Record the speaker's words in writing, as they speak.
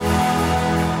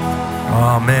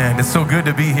Oh man, it's so good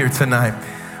to be here tonight.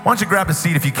 Why don't you grab a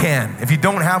seat if you can? If you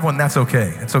don't have one, that's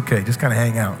okay. It's okay, just kind of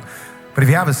hang out. But if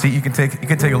you have a seat, you can take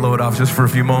a load off just for a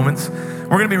few moments. We're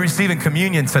going to be receiving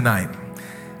communion tonight.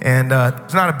 And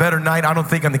it's not a better night, I don't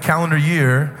think, on the calendar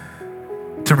year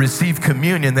to receive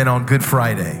communion than on Good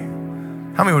Friday.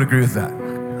 How many would agree with that?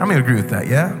 How many would agree with that,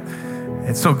 yeah?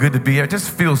 It's so good to be here. It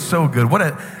just feels so good.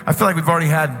 I feel like we've already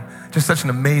had just such an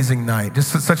amazing night,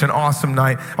 just such an awesome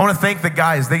night. I want to thank the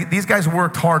guys. These guys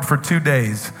worked hard for 2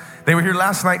 days. They were here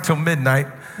last night till midnight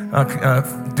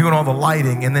doing all the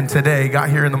lighting, and then today got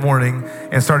here in the morning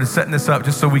and started setting this up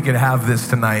just so we could have this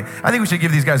tonight. I think we should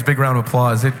give these guys a big round of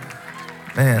applause.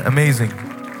 Man, amazing,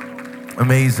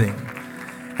 amazing.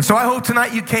 And so I hope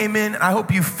tonight you came in, I hope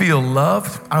you feel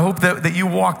loved. I hope that you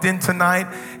walked in tonight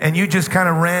and you just kind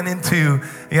of ran into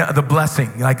the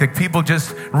blessing. Like the people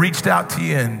just reached out to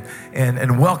you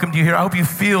and welcomed you here. I hope you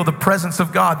feel the presence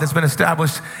of God that's been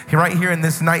established right here in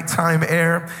this nighttime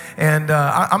air. And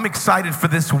I'm excited for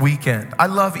this weekend. I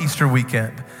love Easter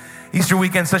weekend. Easter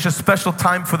weekend is such a special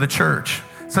time for the church,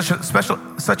 such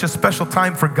a special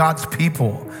time for God's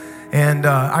people. And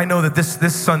I know that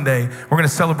this Sunday, we're going to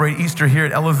celebrate Easter here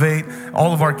at Elevate,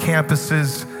 all of our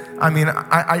campuses. I mean,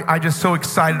 I'm just so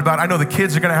excited about it. I know the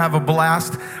kids are going to have a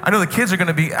blast. I know the kids are going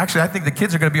to be, actually, I think the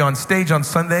kids are going to be on stage on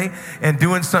Sunday and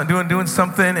doing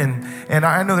something. And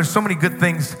I know there's so many good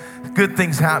things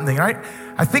happening, right?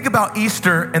 I think about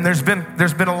Easter, and there's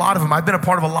been a lot of them. I've been a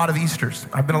part of a lot of Easters.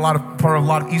 I've been part of a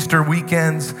lot of Easter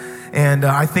weekends. And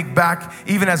I think back,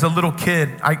 even as a little kid,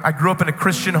 I grew up in a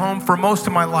Christian home for most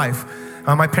of my life.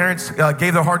 My parents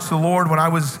gave their hearts to the Lord when I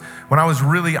was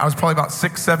probably about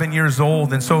 6, 7 years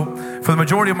old. And so for the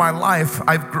majority of my life,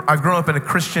 I've grown up in a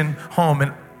Christian home.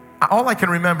 And all I can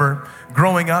remember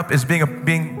growing up is being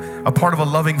a part of a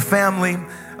loving family,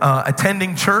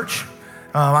 attending church.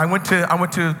 I went to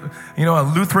a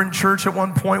Lutheran church at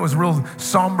one point. It was real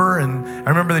somber, and I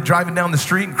remember driving down the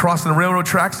street and crossing the railroad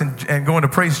tracks and going to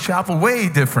Praise Chapel. Way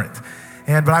different.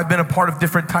 But I've been a part of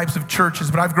different types of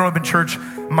churches. But I've grown up in church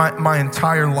my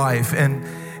entire life,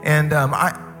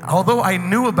 although I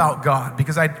knew about God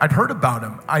because I'd heard about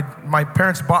Him. My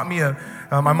parents bought me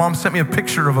my mom sent me a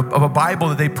picture of a Bible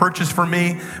that they purchased for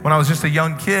me when I was just a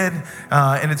young kid.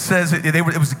 And it says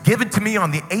it was given to me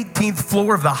on the 18th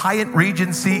floor of the Hyatt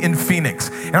Regency in Phoenix.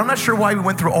 And I'm not sure why we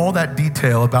went through all that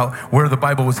detail about where the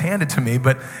Bible was handed to me,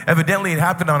 but evidently it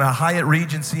happened on a Hyatt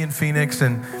Regency in Phoenix.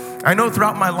 And I know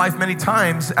throughout my life many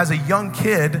times as a young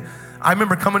kid, I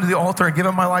remember coming to the altar and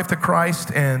giving my life to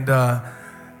Christ and kind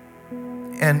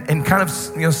of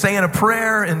saying a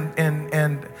prayer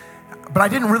but I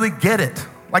didn't really get it.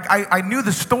 Like I knew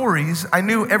the stories, I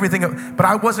knew everything, but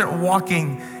I wasn't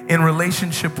walking in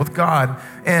relationship with God.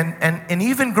 And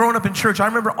even growing up in church, I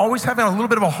remember always having a little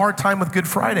bit of a hard time with Good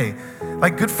Friday.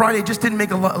 Like Good Friday just didn't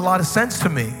make a lot of sense to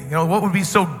me. What would be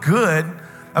so good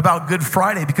about Good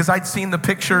Friday? Because I'd seen the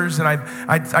pictures and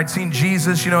I'd seen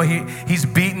Jesus. He's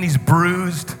beaten, he's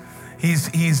bruised,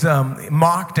 he's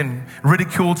mocked and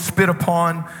ridiculed, spit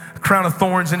upon, a crown of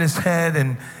thorns in his head,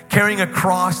 and carrying a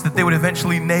cross that they would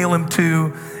eventually nail him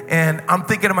to. And I'm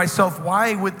thinking to myself,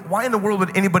 why in the world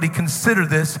would anybody consider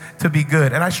this to be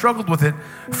good? And I struggled with it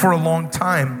for a long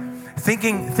time,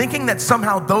 thinking that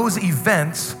somehow those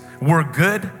events were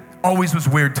good always was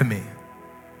weird to me.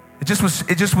 It just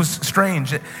was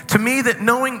strange to me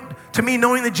knowing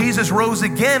that Jesus rose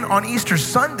again on Easter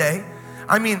Sunday.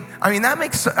 I mean that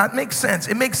makes sense.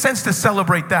 It makes sense to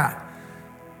celebrate that.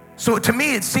 So to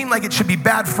me, it seemed like it should be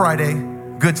Bad Friday,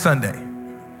 Good Sunday.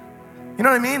 You know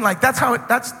what I mean? Like that's how it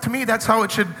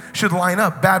should line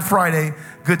up. Bad Friday,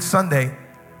 Good Sunday.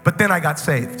 But then I got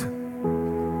saved.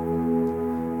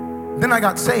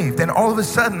 And all of a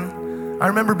sudden, I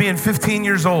remember being 15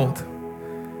 years old,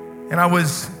 and I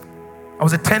was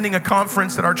attending a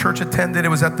conference that our church attended. It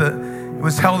was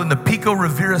held in the Pico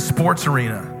Rivera Sports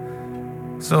Arena.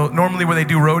 So normally where they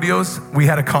do rodeos, we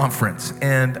had a conference,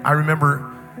 and I remember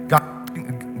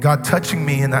God touching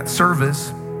me in that service.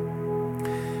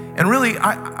 And really,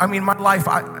 I mean, my life,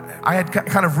 I had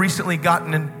kind of recently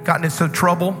gotten into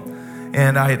trouble,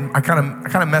 and I kind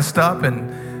of messed up,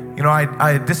 and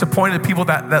I disappointed the people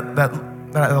that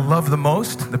I love the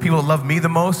most, the people that love me the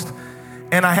most,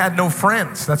 and I had no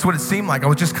friends. That's what it seemed like. I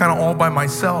was just kind of all by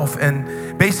myself,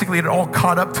 and basically it all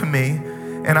caught up to me,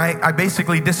 and I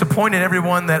basically disappointed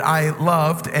everyone that I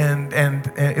loved, and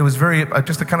it was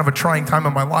just a kind of a trying time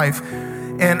in my life.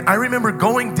 And I remember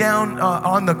going down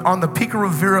on the Pico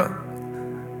Rivera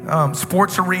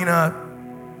sports arena,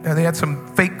 and they had some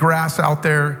fake grass out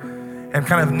there, and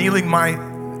kind of kneeling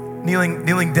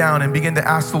down and begin to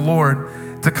ask the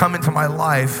Lord to come into my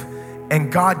life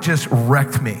and God just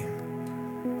wrecked me.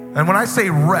 And when I say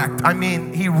wrecked, I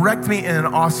mean he wrecked me in an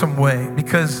awesome way,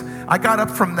 because I got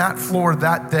up from that floor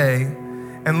that day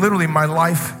and literally my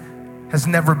life has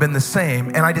never been the same.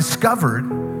 And I discovered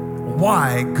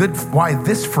why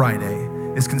this Friday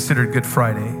is considered Good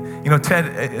Friday. You know,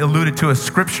 Ted alluded to a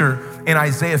scripture in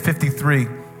Isaiah 53.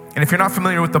 And if you're not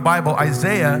familiar with the Bible,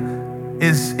 Isaiah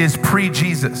is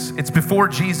pre-Jesus. It's before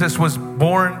Jesus was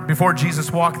born, before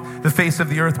Jesus walked the face of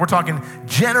the earth. We're talking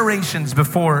generations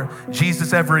before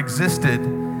Jesus ever existed.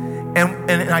 And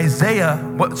in Isaiah,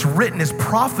 what's written is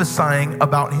prophesying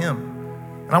about him.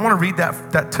 And I want to read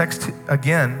that text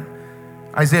again.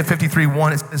 Isaiah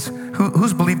 53:1, it says,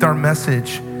 who's believed our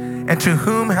message? And to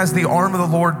whom has the arm of the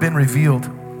Lord been revealed?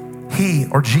 He,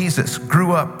 or Jesus,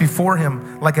 grew up before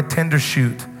him like a tender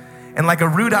shoot, and like a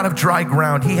root out of dry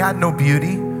ground. He had no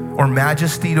beauty or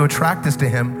majesty to attract us to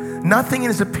him, nothing in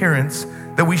his appearance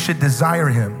that we should desire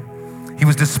him. He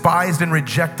was despised and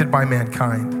rejected by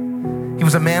mankind. He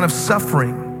was a man of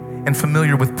suffering and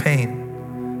familiar with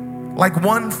pain. Like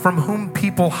one from whom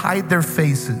people hide their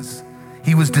faces,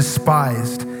 he was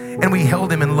despised, and we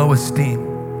held him in low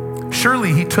esteem.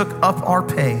 Surely he took up our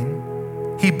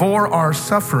pain, he bore our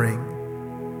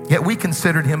suffering, yet we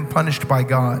considered him punished by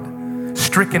God,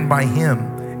 stricken by him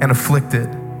and afflicted.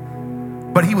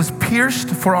 But he was pierced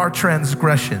for our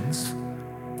transgressions,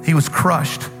 he was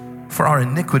crushed for our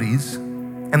iniquities,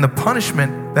 and the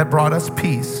punishment that brought us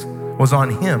peace was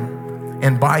on him,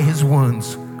 and by his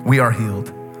wounds we are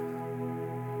healed.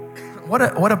 What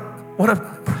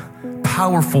a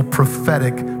powerful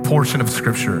prophetic portion of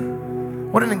scripture.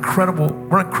 What an incredible,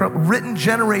 written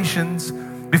generations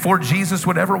before Jesus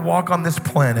would ever walk on this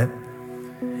planet.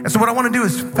 And so what I want to do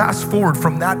is fast forward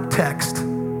from that text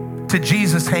to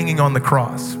Jesus hanging on the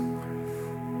cross.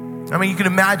 I mean, you can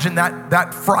imagine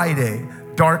that Friday,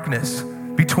 darkness,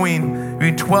 between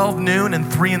 12 noon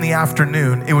and 3 in the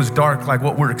afternoon, it was dark like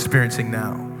what we're experiencing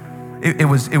now. It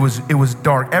was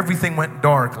dark. Everything went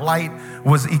dark. Light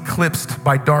was eclipsed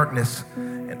by darkness.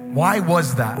 And why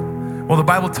was that? Well, the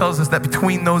Bible tells us that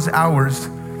between those hours,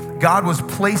 God was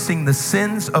placing the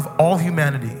sins of all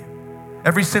humanity.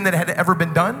 Every sin that had ever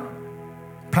been done,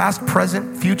 past,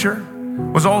 present, future,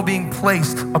 was all being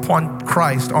placed upon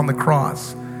Christ on the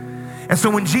cross. And so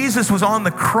when Jesus was on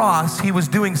the cross, he was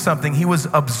doing something. He was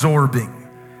absorbing.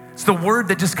 It's the word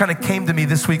that just kind of came to me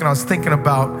this week when I was thinking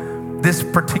about this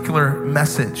particular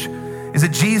message, is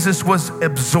that Jesus was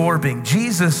absorbing.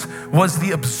 Jesus was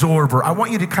the absorber. I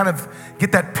want you to kind of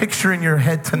get that picture in your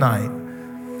head tonight.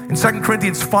 In 2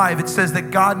 Corinthians 5, it says that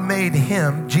God made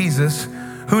him, Jesus,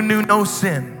 who knew no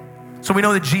sin. So we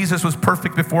know that Jesus was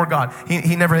perfect before God.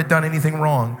 He never had done anything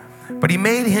wrong. But he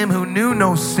made him who knew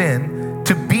no sin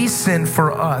to be sin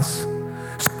for us,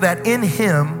 so that in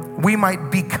him we might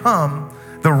become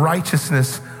the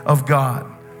righteousness of God.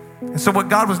 And so what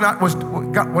God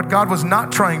was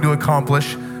not trying to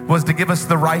accomplish was to give us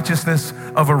the righteousness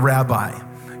of a rabbi.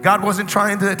 God wasn't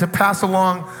trying to pass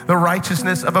along the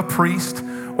righteousness of a priest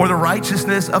or the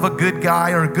righteousness of a good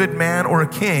guy or a good man or a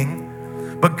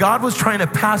king. But God was trying to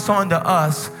pass on to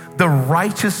us the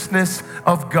righteousness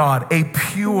of God, a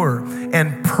pure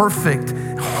and perfect,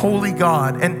 holy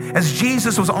God. And as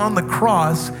Jesus was on the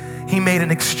cross, he made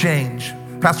an exchange.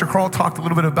 Pastor Carl talked a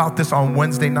little bit about this on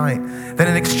Wednesday night, that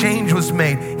an exchange was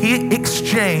made. He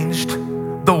exchanged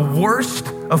the worst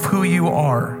of who you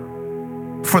are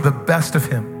for the best of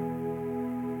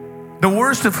him. The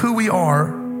worst of who we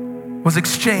are was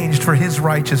exchanged for his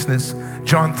righteousness.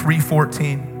 John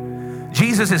 3:14.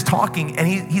 Jesus is talking and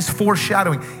he's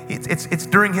foreshadowing. It's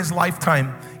during his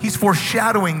lifetime. He's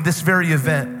foreshadowing this very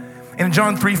event. And in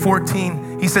John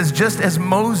 3:14, he says, just as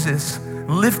Moses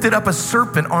lifted up a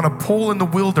serpent on a pole in the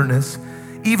wilderness,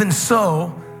 even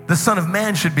so the Son of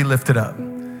Man should be lifted up.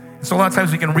 So a lot of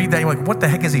times we can read that and you're like, what the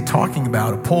heck is he talking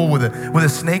about? A pole with a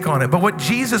snake on it. But what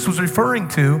Jesus was referring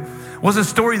to was a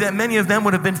story that many of them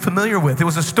would have been familiar with. It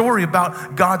was a story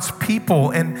about God's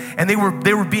people, and they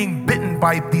were being bitten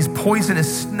by these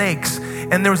poisonous snakes,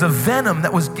 and there was a venom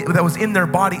that was in their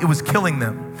body. It was killing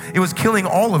them. It was killing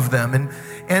all of them.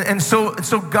 And so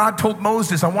God told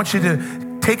Moses, I want you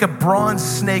to take a bronze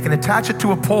snake and attach it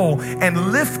to a pole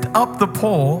and lift up the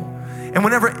pole. And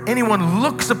whenever anyone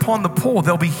looks upon the pole,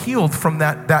 they'll be healed from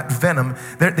that venom.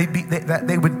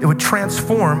 It would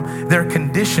transform their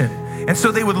condition. And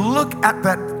so they would look at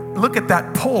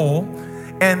that pole,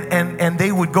 and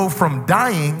they would go from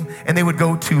dying and they would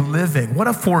go to living. What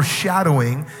a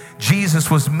foreshadowing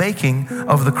Jesus was making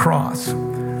of the cross.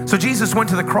 So Jesus went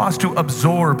to the cross to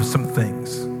absorb some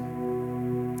things.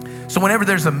 So whenever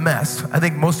there's a mess, I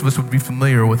think most of us would be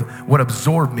familiar with what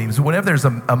absorb means. Whenever there's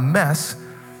a mess,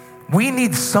 we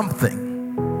need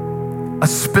something. A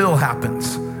spill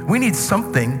happens. We need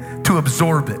something to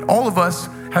absorb it. All of us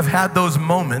have had those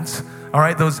moments, all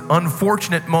right, those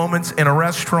unfortunate moments in a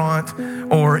restaurant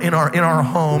or in our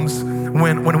homes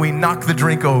when we knock the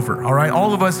drink over, all right?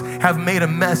 All of us have made a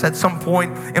mess at some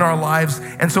point in our lives,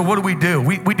 and so what do?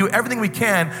 We do everything we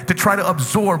can to try to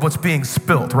absorb what's being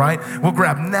spilled, right? We'll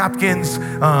grab napkins.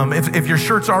 If your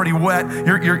shirt's already wet,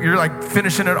 you're like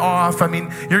finishing it off. I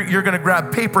mean, you're gonna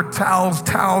grab paper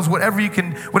towels, whatever you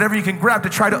can grab to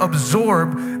try to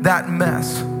absorb that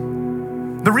mess.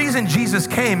 The reason Jesus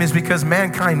came is because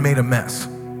mankind made a mess.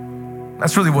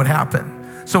 That's really what happened.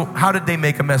 So how did they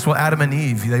make a mess? Well, Adam and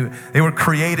Eve, they were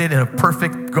created in a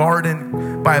perfect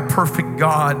garden by a perfect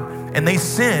God, and they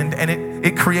sinned, and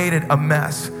it created a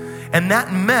mess. And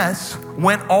that mess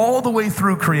went all the way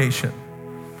through creation.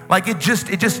 Like it just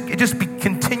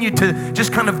continued to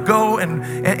just kind of go, and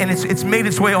it's made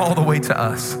its way all the way to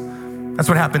us. That's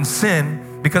what happened.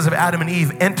 Sin, because of Adam and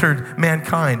Eve, entered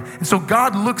mankind. And so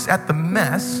God looks at the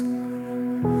mess,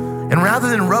 and rather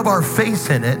than rub our face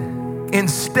in it,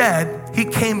 instead, he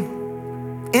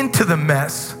came into the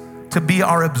mess to be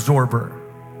our absorber.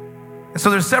 And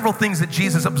so there's several things that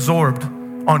Jesus absorbed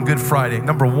on Good Friday.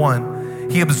 Number one,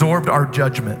 he absorbed our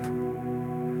judgment.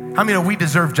 How many know we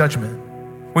deserve judgment?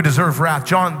 We deserve wrath.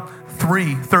 John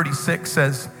 3:36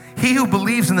 says, "He who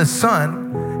believes in the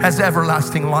Son has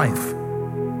everlasting life."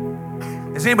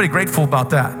 Is anybody grateful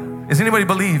about that? Does anybody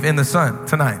believe in the Son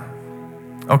tonight?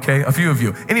 Okay, a few of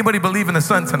you. Anybody believe in the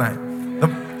Son tonight?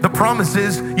 The promise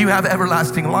is you have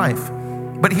everlasting life.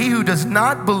 But he who does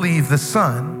not believe the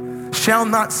Son shall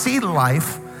not see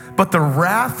life, but the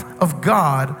wrath of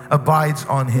God abides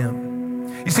on him.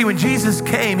 You see, when Jesus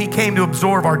came, he came to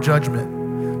absorb our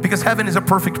judgment, because heaven is a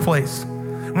perfect place.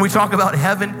 When we talk about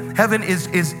heaven, heaven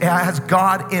has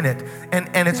God in it,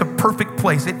 and it's a perfect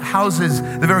place. It houses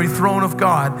the very throne of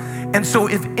God. And so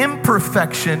if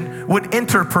imperfection would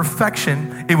enter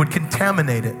perfection, it would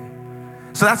contaminate it.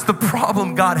 So that's the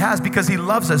problem God has, because he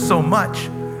loves us so much.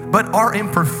 But our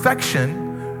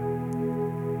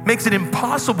imperfection makes it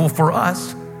impossible for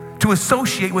us to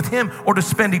associate with him or to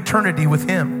spend eternity with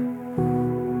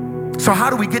him. So how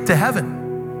do we get to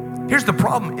heaven? Here's the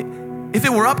problem. If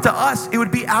it were up to us, it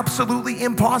would be absolutely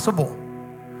impossible.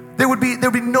 There would be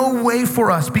no way for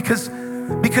us, because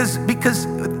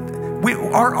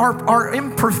our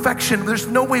imperfection, there's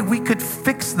no way we could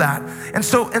fix that. And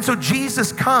so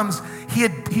Jesus comes,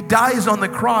 he dies on the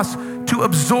cross to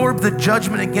absorb the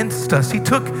judgment against us. He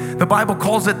took, the Bible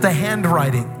calls it the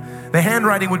handwriting. The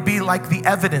handwriting would be like the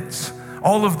evidence.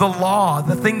 All of the law,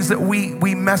 the things that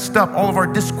we messed up, all of our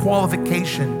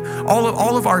disqualification,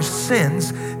 all of our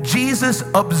sins, Jesus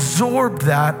absorbed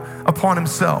that upon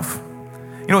himself.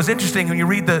 You know, it's interesting when you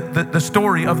read the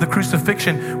story of the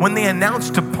crucifixion. When they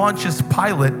announced to Pontius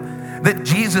Pilate that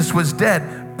Jesus was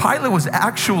dead, Pilate was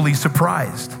actually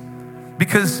surprised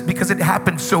because it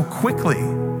happened so quickly.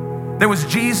 There was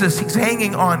Jesus, he's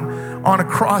hanging on a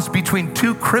cross between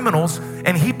two criminals,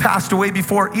 and he passed away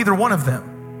before either one of them.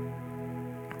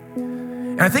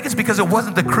 And I think it's because it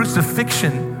wasn't the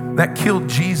crucifixion that killed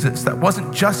Jesus. That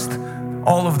wasn't just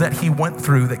all of that he went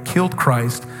through that killed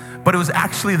Christ, but it was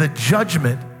actually the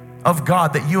judgment of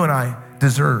God that you and I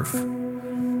deserve.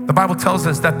 The Bible tells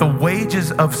us that the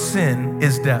wages of sin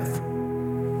is death.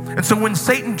 And so when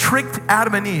Satan tricked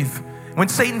Adam and Eve, when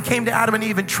Satan came to Adam and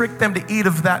Eve and tricked them to eat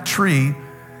of that tree,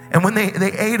 and when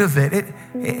they ate of it,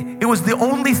 it was the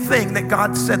only thing that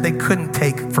God said they couldn't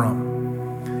take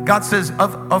from. God says,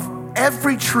 of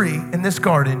every tree in this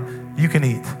garden you can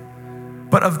eat,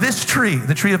 but of this tree,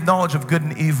 the tree of knowledge of good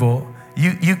and evil,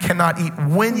 you cannot eat.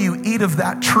 When you eat of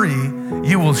that tree,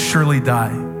 you will surely die.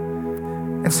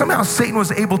 And somehow Satan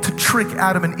was able to trick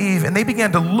Adam and Eve, and they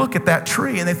began to look at that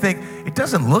tree and they think, it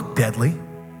doesn't look deadly.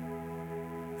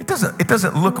 It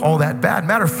doesn't look all that bad.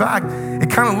 Matter of fact, it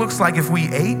kind of looks like if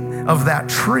we ate of that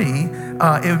tree,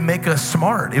 it would make us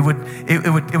smart. It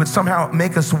would somehow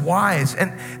make us wise.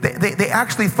 And they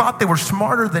actually thought they were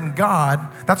smarter than God.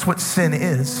 That's what sin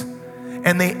is.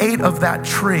 And they ate of that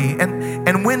tree.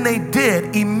 And when they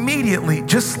did, immediately,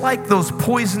 just like those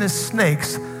poisonous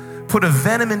snakes put a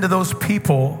venom into those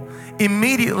people,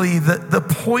 immediately the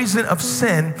poison of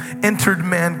sin entered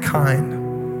mankind.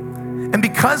 And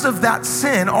because of that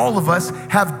sin, all of us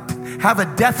have a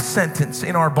death sentence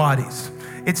in our bodies.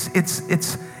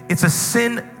 It's a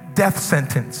sin death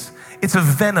sentence. It's a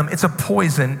venom, it's a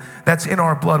poison that's in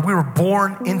our blood. We were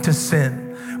born into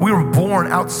sin. We were born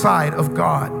outside of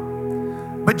God.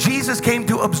 But Jesus came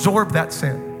to absorb that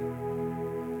sin.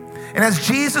 And as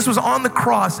Jesus was on the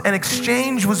cross, an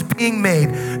exchange was being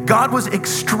made. God was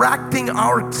extracting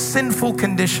our sinful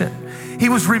condition. He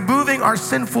was removing our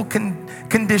sinful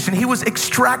condition. He was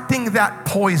extracting that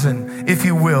poison, if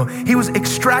you will. He was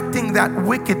extracting that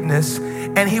wickedness,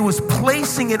 and he was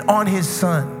placing it on his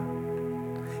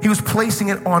son. He was placing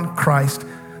it on Christ.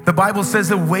 The Bible says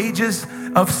the wages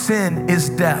of sin is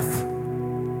death.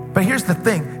 But here's the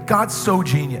thing, God's so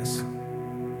genius.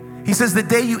 He says the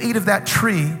day you eat of that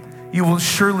tree, you will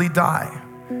surely die.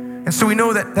 And so we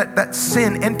know that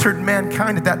sin entered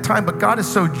mankind at that time, but God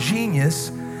is so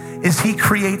genius is he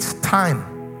creates time.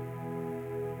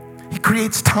 He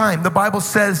creates time. The Bible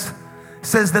says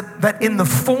that in the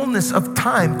fullness of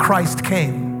time, Christ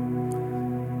came.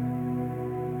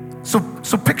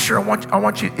 So picture, I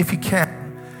want you, if you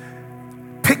can,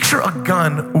 picture a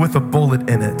gun with a bullet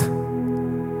in it.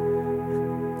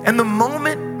 And the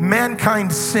moment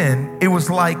mankind sinned, it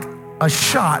was like a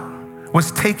shot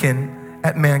was taken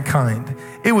at mankind.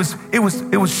 It was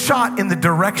shot in the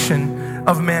direction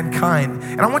of mankind.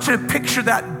 And I want you to picture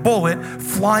that bullet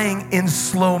flying in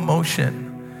slow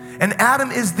motion. And Adam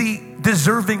is the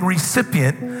deserving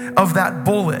recipient of that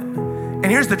bullet. And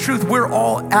here's the truth, we're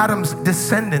all Adam's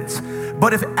descendants.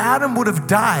 But if Adam would have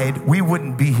died, we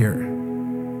wouldn't be here.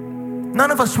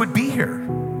 None of us would be here.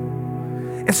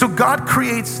 And so God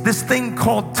creates this thing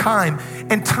called time,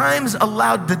 and time's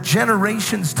allowed the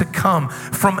generations to come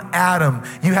from Adam.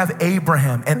 You have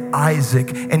Abraham and Isaac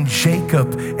and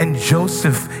Jacob and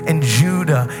Joseph and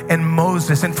Judah and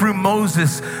Moses. And through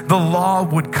Moses, the law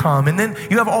would come. And then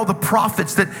you have all the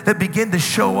prophets that begin to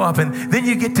show up. And then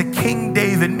you get to King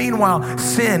David. Meanwhile,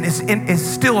 sin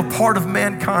is still a part of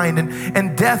mankind,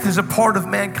 and death is a part of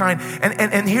mankind.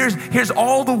 And here's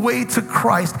all the way to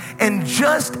Christ. And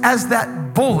just as that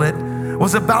bullet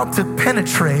was about to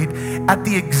penetrate, at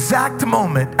the exact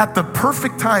moment, at the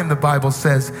perfect time, the Bible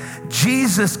says,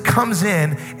 Jesus comes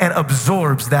in and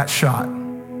absorbs that shot.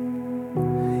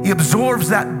 He absorbs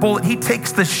that bullet. He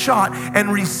takes the shot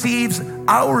and receives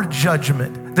our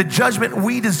judgment, the judgment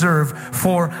we deserve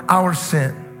for our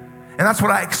sin. And that's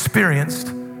what I experienced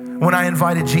when I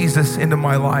invited Jesus into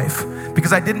my life,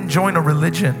 because I didn't join a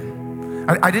religion.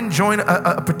 I didn't join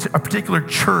a particular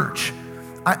church.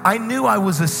 I knew I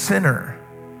was a sinner.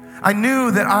 I knew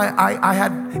that I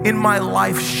had in my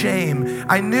life shame.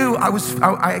 I knew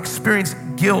I experienced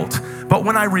guilt. But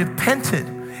when I repented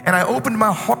and I opened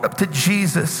my heart up to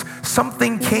Jesus,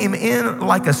 something came in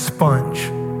like a sponge.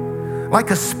 Like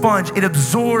a sponge, it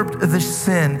absorbed the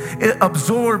sin. It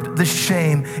absorbed the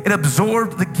shame. It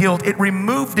absorbed the guilt. It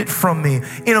removed it from me.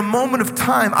 In a moment of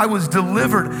time, I was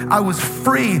delivered. I was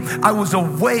free. I was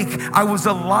awake. I was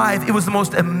alive. It was the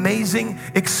most amazing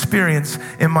experience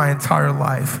in my entire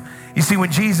life. You see,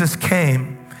 when Jesus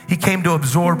came, he came to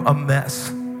absorb a mess.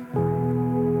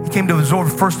 He came to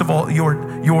absorb, first of all,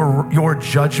 your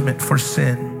judgment for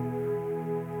sin.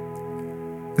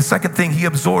 The second thing he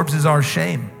absorbs is our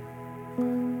shame.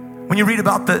 When you read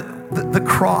about the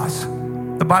cross,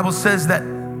 the Bible says that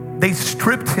they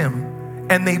stripped him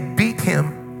and they beat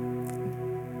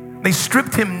him. They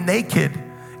stripped him naked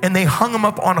and they hung him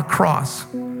up on a cross.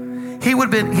 He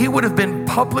would have been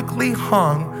publicly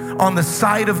hung on the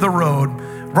side of the road,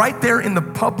 right there in the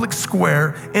public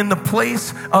square, in the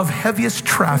place of heaviest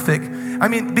traffic. I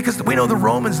mean, because we know the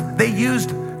Romans, they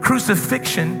used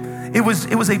crucifixion. It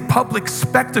was a public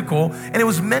spectacle, and it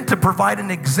was meant to provide an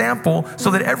example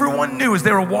so that everyone knew as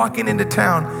they were walking into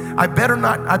town, I better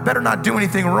not do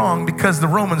anything wrong, because the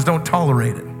Romans don't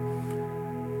tolerate it.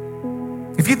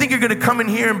 If you think you're gonna come in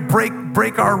here and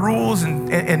break our rules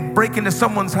and break into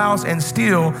someone's house and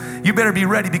steal, you better be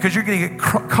ready, because you're gonna get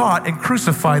caught and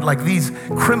crucified like these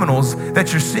criminals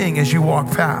that you're seeing as you walk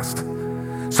past.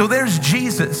 So there's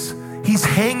Jesus. He's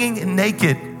hanging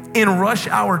naked in rush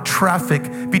hour traffic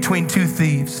between two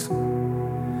thieves,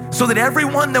 so that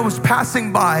everyone that was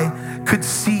passing by could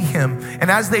see him.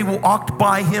 And as they walked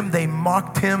by him, they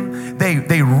mocked him,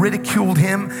 they ridiculed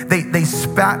him, they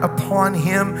spat upon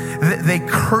him, they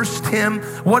cursed him.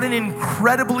 What an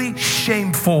incredibly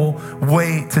shameful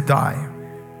way to die.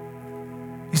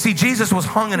 You see, Jesus was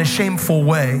hung in a shameful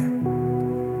way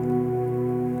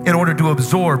in order to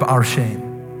absorb our shame.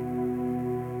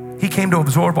 He came to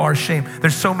absorb our shame.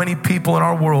 There's so many people in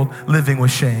our world living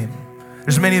with shame.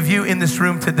 There's many of you in this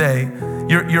room today,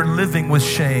 you're living with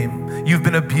shame. You've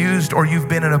been abused or you've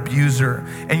been an abuser,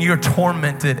 and you're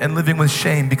tormented and living with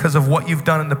shame because of what you've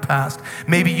done in the past.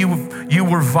 Maybe you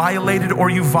were violated or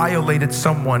you violated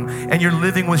someone and you're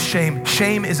living with shame.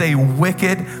 Shame is a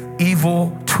wicked,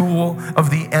 evil tool of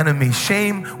the enemy.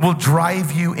 Shame will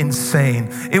drive you insane.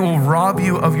 It will rob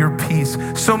you of your peace.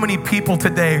 So many people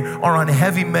today are on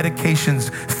heavy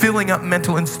medications, filling up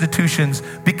mental institutions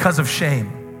because of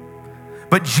shame.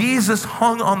 But Jesus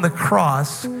hung on the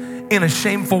cross in a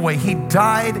shameful way. He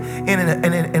died in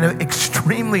an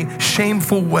extremely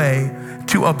shameful way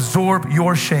to absorb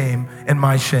your shame and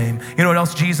my shame. You know what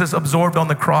else Jesus absorbed on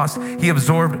the cross? He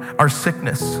absorbed our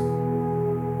sickness.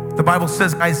 The Bible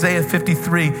says in Isaiah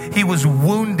 53, he was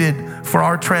wounded for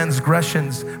our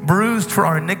transgressions, bruised for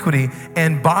our iniquity,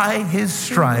 and by his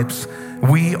stripes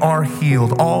we are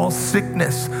healed. All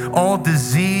sickness, all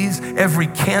disease, every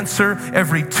cancer,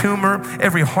 every tumor,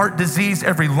 every heart disease,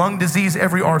 every lung disease,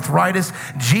 every arthritis.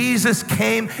 Jesus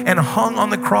came and hung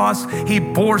on the cross. He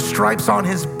bore stripes on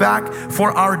his back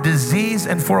for our disease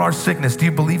and for our sickness. Do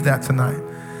you believe that tonight?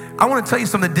 I want to tell you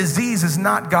something. Disease is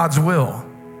not God's will.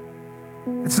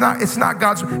 It's not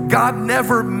God's. God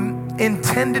never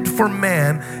intended for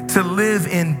man to live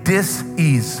in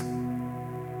dis-ease.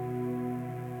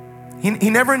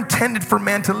 He never intended for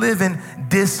man to live in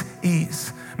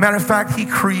dis-ease. Matter of fact, he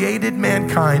created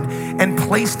mankind and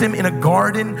placed him in a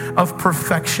garden of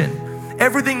perfection.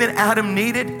 Everything that Adam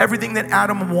needed, everything that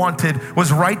Adam wanted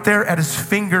was right there at his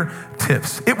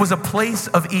fingertips. It was a place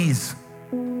of ease.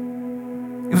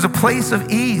 It was a place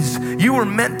of ease. You were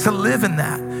meant to live in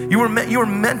that. You were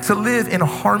meant to live in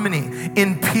harmony,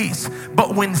 in peace.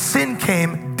 But when sin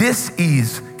came,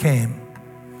 dis-ease came.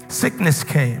 Sickness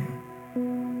came.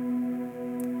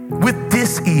 With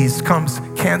dis-ease comes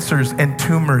cancers and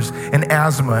tumors and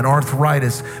asthma and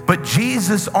arthritis. But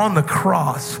Jesus on the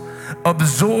cross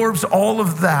absorbs all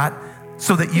of that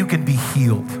so that you can be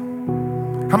healed.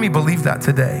 How many believe that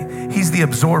today? He's the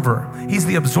absorber. He's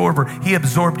the absorber. He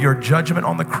absorbed your judgment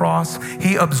on the cross.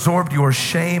 He absorbed your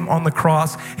shame on the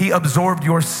cross. He absorbed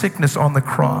your sickness on the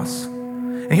cross.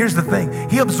 And here's the thing.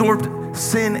 He absorbed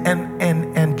sin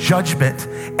and judgment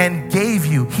and gave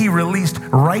you, he released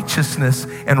righteousness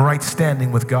and right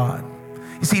standing with God.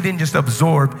 You see, he didn't just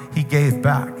absorb, he gave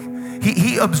back.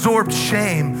 He absorbed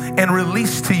shame and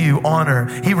released to you honor.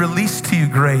 He released to you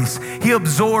grace. He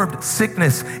absorbed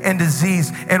sickness and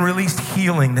disease and released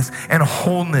healingness and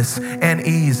wholeness and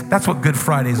ease. That's what Good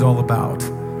Friday is all about.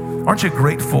 Aren't you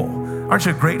grateful? Aren't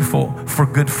you grateful for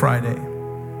Good Friday?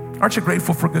 Aren't you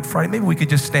grateful for Good Friday? Maybe we could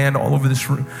just stand all over this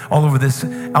room, all over this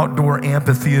outdoor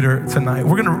amphitheater tonight.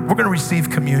 We're gonna receive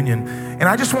communion. And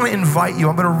I just want to invite you.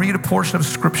 I'm gonna read a portion of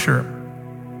scripture.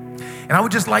 And I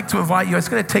would just like to invite you. It's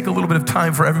gonna take a little bit of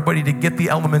time for everybody to get the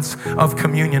elements of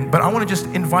communion. But I wanna just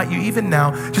invite you, even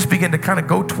now, just begin to kind of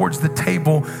go towards the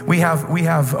table. We have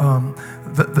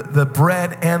the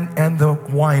bread and the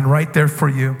wine right there for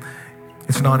you.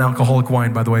 It's non-alcoholic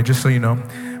wine, by the way, just so you know.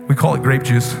 We call it grape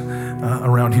juice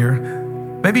around here.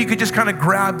 Maybe you could just kind of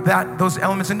grab those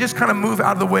elements and just kind of move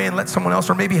out of the way and let someone else,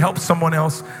 or maybe help someone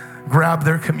else grab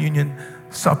their communion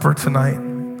supper tonight.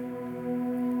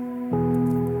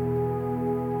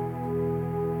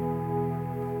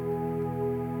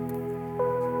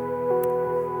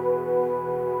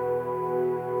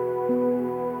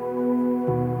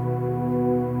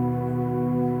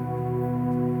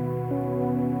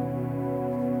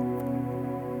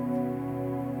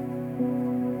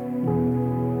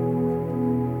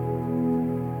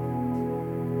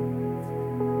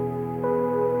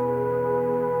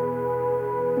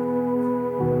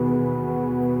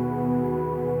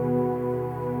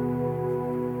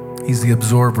 He's the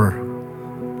absorber.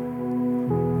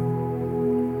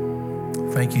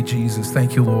 Thank you, Jesus.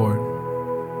 Thank you, Lord.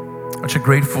 Aren't you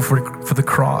grateful for the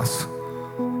cross?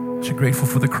 Aren't you grateful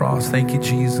for the cross? Thank you,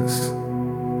 Jesus.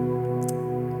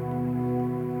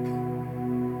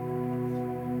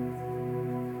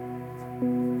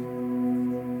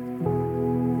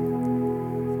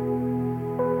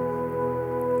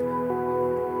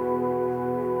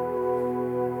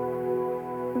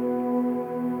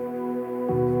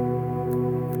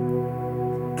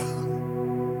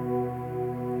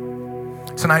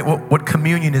 Tonight, what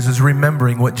communion is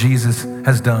remembering what Jesus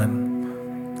has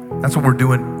done. That's what we're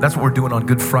doing. That's what we're doing on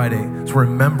Good Friday. Is we're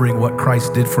remembering what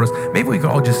Christ did for us. Maybe we could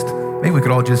all just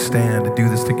stand and do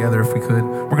this together if we could.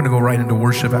 We're going to go right into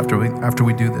worship after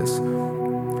we do this.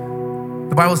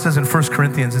 The Bible says in 1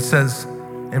 Corinthians, it says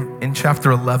in chapter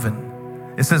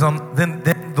 11, it says, then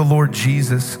the Lord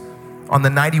Jesus, on the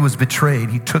night he was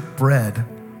betrayed, he took bread,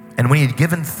 and when he had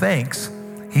given thanks,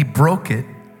 he broke it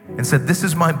and said, "This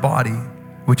is my body,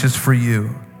 which is for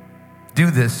you.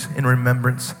 Do this in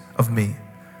remembrance of me."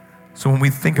 So when we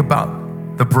think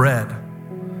about the bread,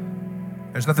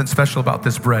 there's nothing special about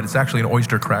this bread. It's actually an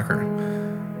oyster cracker.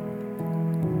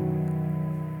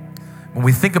 When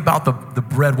we think about the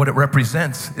bread, what it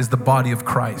represents is the body of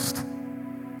Christ.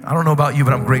 I don't know about you,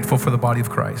 but I'm grateful for the body of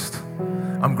Christ.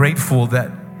 I'm grateful that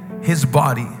his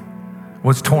body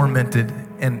was tormented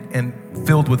and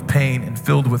filled with pain and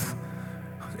filled with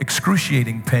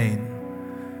excruciating pain.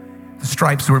 The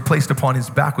stripes that were placed upon his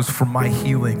back was for my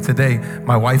healing. Today,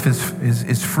 my wife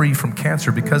is free from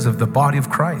cancer because of the body of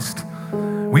Christ.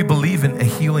 We believe in a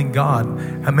healing God.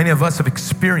 How many of us have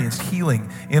experienced healing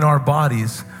in our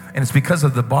bodies, and it's because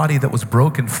of the body that was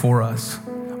broken for us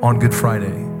on Good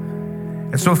Friday.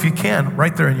 And so if you can,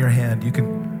 right there in your hand,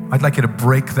 I'd like you to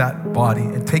break that body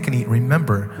and take and eat.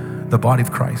 Remember the body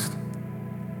of Christ.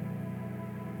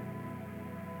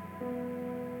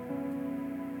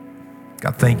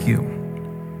 God, thank you.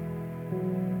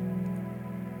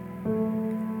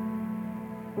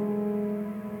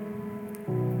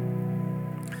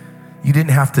 You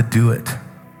didn't have to do it.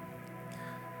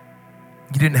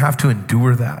 You didn't have to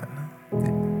endure that.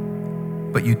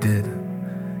 But you did.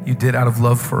 You did out of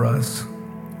love for us.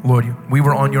 Lord, we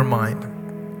were on your mind.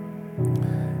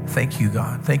 Thank you,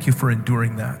 God. Thank you for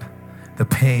enduring that. The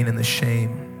pain and the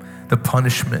shame, the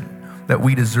punishment that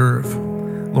we deserve.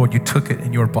 Lord, you took it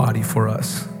in your body for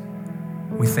us.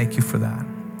 We thank you for that.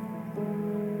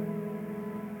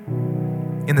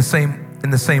 In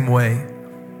the same way,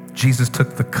 Jesus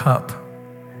took the cup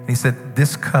and he said,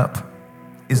 this cup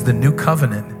is the new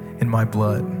covenant in my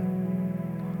blood.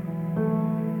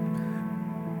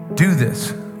 Do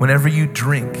this whenever you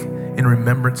drink in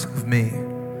remembrance of me.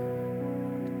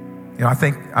 You know,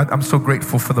 I'm so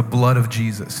grateful for the blood of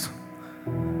Jesus.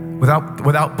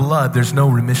 Without blood, there's no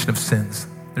remission of sins.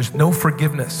 There's no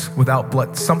forgiveness without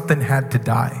blood. Something had to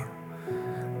die.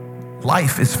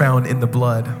 Life is found in the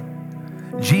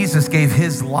blood. Jesus gave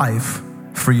his life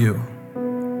for you.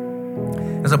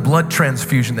 There's a blood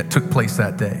transfusion that took place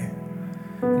that day.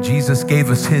 Jesus gave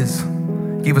us his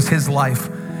life.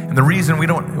 And the reason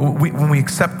when we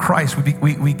accept Christ,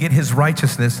 we get his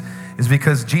righteousness is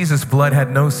because Jesus' blood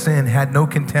had no sin, had no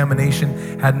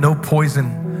contamination, had no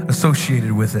poison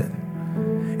associated with it.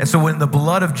 And so when the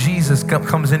blood of Jesus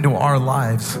comes into our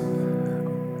lives,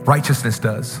 righteousness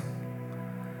does.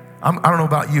 I don't know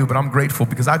about you, but I'm grateful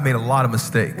because I've made a lot of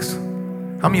mistakes.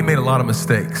 How many of you made a lot of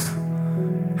mistakes?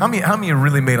 How many of you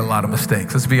really made a lot of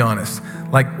mistakes? Let's be honest.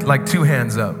 Like two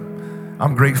hands up.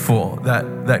 I'm grateful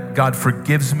that God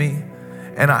forgives me.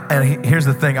 And here's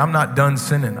the thing, I'm not done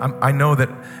sinning. I know that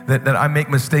I make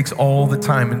mistakes all the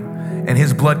time, and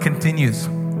his blood continues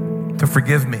to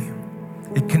forgive me.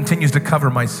 It continues to cover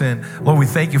my sin. Lord, we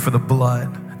thank you for the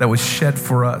blood that was shed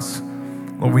for us.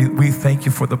 Lord, we thank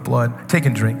you for the blood. Take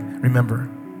and drink, remember.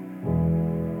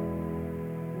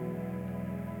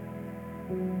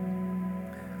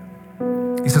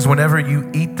 He says, whenever you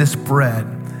eat this bread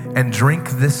and drink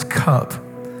this cup,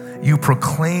 you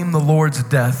proclaim the Lord's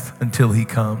death until he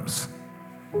comes.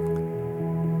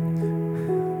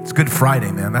 It's Good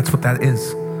Friday, man. That's what that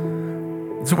is.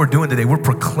 That's what we're doing today. We're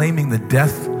proclaiming the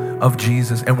death of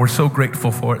Jesus, and we're so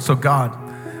grateful for it. So God,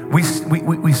 we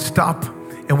stop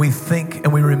and we think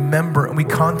and we remember and we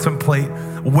contemplate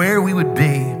where we would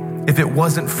be if it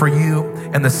wasn't for you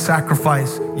and the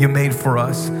sacrifice you made for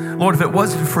us. Lord, if it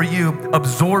wasn't for you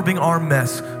absorbing our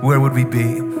mess, where would we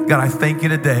be? God, I thank you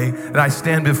today that I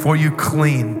stand before you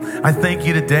clean. I thank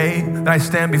you today that I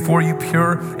stand before you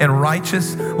pure and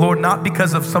righteous. Lord, not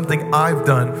because of something I've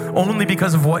done, only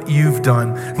because of what you've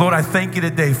done. Lord, I thank you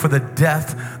today for the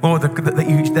death, Lord,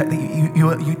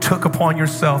 that you took upon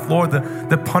yourself. Lord,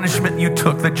 the punishment you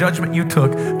took, the judgment you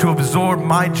took to absorb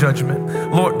my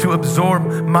judgment. Lord, to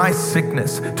absorb my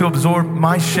sickness, to absorb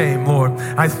my shame, Lord.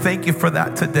 I thank you for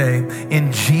that today.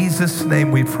 In Jesus'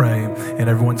 name we pray. And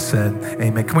everyone said,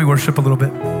 amen. Can we worship a little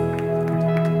bit?